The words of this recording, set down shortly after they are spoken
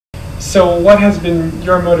So what has been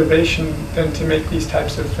your motivation then to make these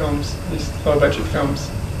types of films, these low-budget films,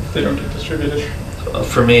 if they don't get distributed?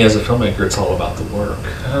 For me as a filmmaker, it's all about the work.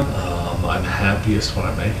 Uh-huh. I'm happiest when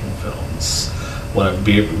I'm making films, when I'm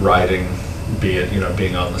be it writing, be it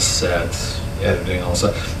being on the set, editing,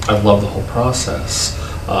 also. I love the whole process,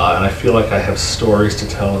 and I feel like I have stories to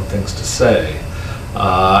tell and things to say.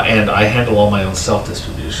 And I handle all my own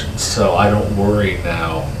self-distribution, so I don't worry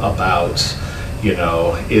now about,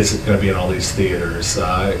 is it going to be in all these theaters?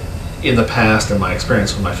 In the past, in my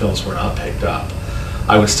experience, when my films were not picked up,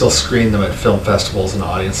 I would still screen them at film festivals and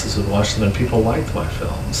audiences would watch them, and people liked my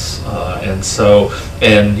films. And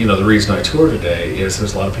the reason I tour today is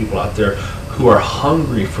there's a lot of people out there who are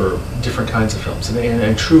hungry for different kinds of films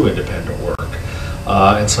and true independent work.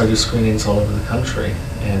 And so I do screenings all over the country,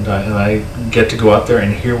 and I get to go out there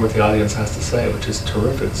and hear what the audience has to say, which is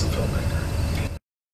terrific as a filmmaker.